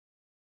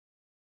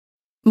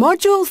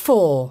Module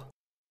 4.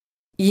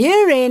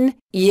 Year in,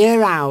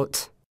 year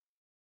out.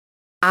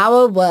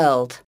 Our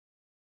world.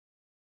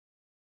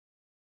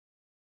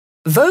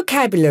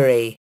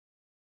 Vocabulary.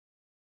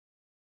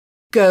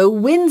 Go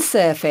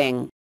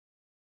windsurfing.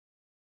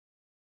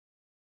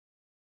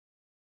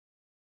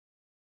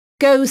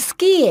 Go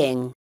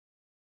skiing.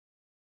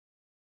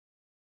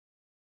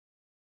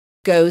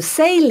 Go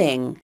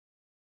sailing.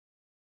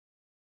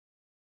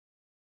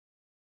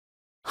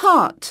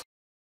 Hot.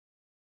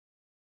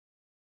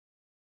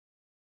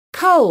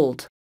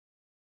 Cold.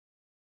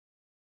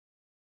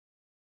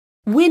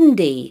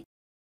 Windy.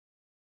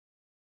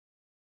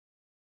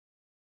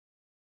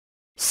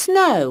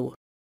 Snow.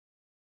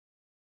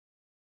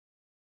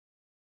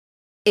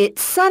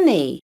 It's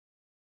sunny.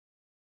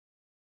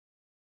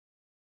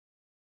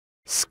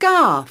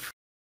 Scarf.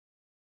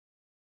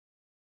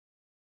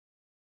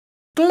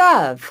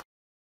 Glove.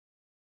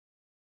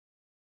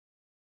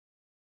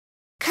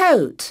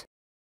 Coat.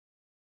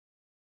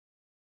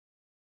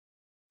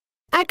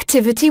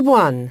 Activity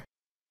 1.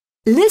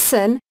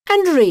 Listen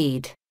and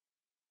read.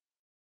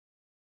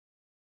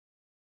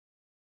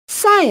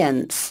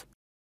 Science.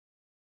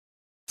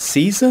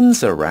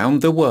 Seasons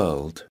around the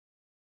world.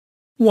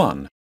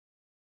 1.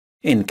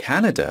 In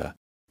Canada,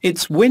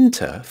 it's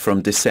winter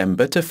from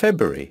December to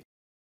February.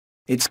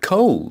 It's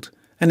cold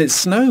and it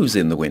snows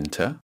in the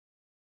winter.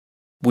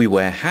 We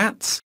wear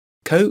hats,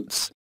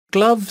 coats,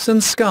 gloves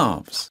and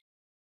scarves.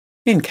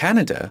 In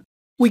Canada,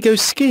 we go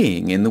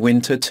skiing in the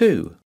winter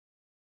too.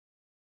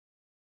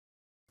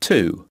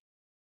 2.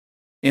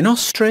 In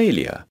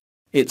Australia,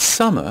 it's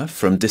summer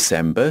from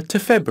December to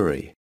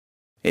February.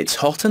 It's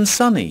hot and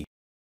sunny.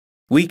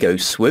 We go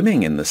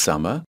swimming in the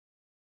summer.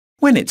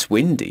 When it's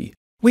windy,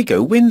 we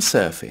go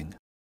windsurfing.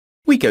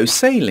 We go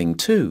sailing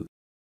too.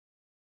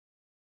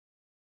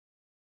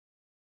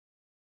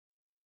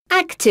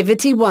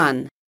 Activity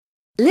 1.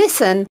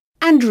 Listen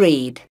and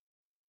read.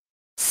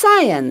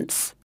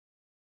 Science.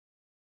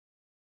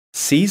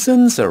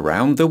 Seasons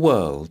around the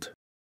world.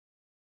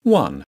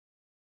 1.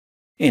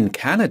 In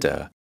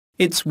Canada,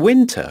 it's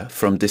winter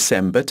from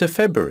December to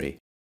February.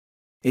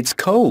 It's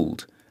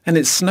cold and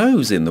it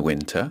snows in the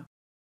winter.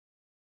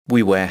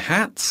 We wear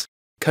hats,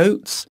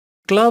 coats,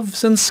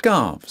 gloves and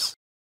scarves.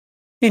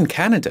 In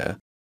Canada,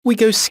 we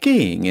go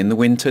skiing in the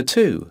winter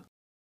too.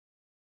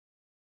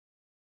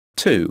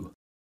 2.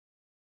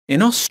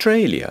 In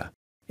Australia,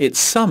 it's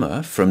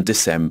summer from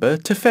December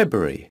to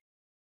February.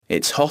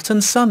 It's hot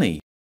and sunny.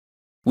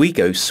 We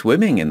go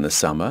swimming in the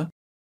summer.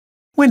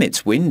 When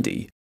it's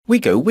windy, we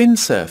go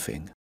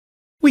windsurfing.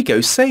 We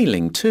go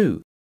sailing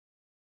too.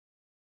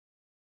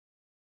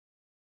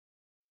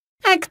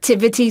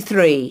 Activity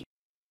 3.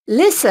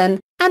 Listen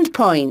and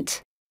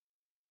point.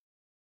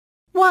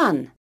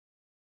 1.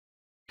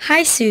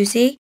 Hi,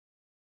 Susie.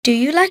 Do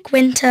you like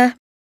winter?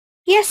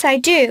 Yes, I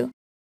do.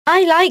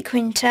 I like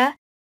winter.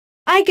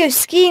 I go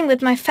skiing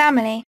with my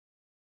family.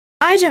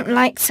 I don't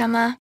like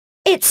summer.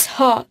 It's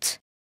hot.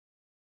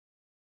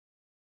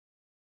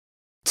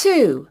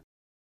 2.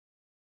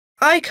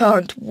 I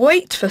can't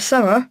wait for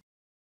summer.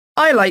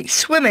 I like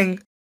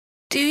swimming.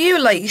 Do you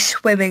like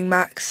swimming,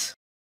 Max?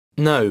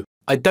 No,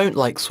 I don't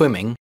like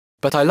swimming,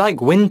 but I like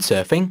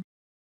windsurfing.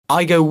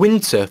 I go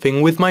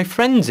windsurfing with my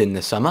friends in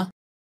the summer.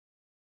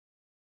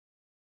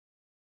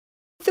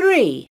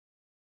 3.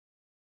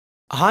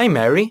 Hi,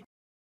 Mary.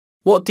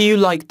 What do you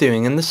like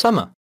doing in the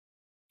summer?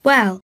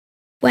 Well,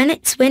 when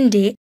it's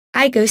windy,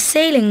 I go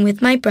sailing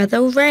with my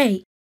brother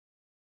Ray.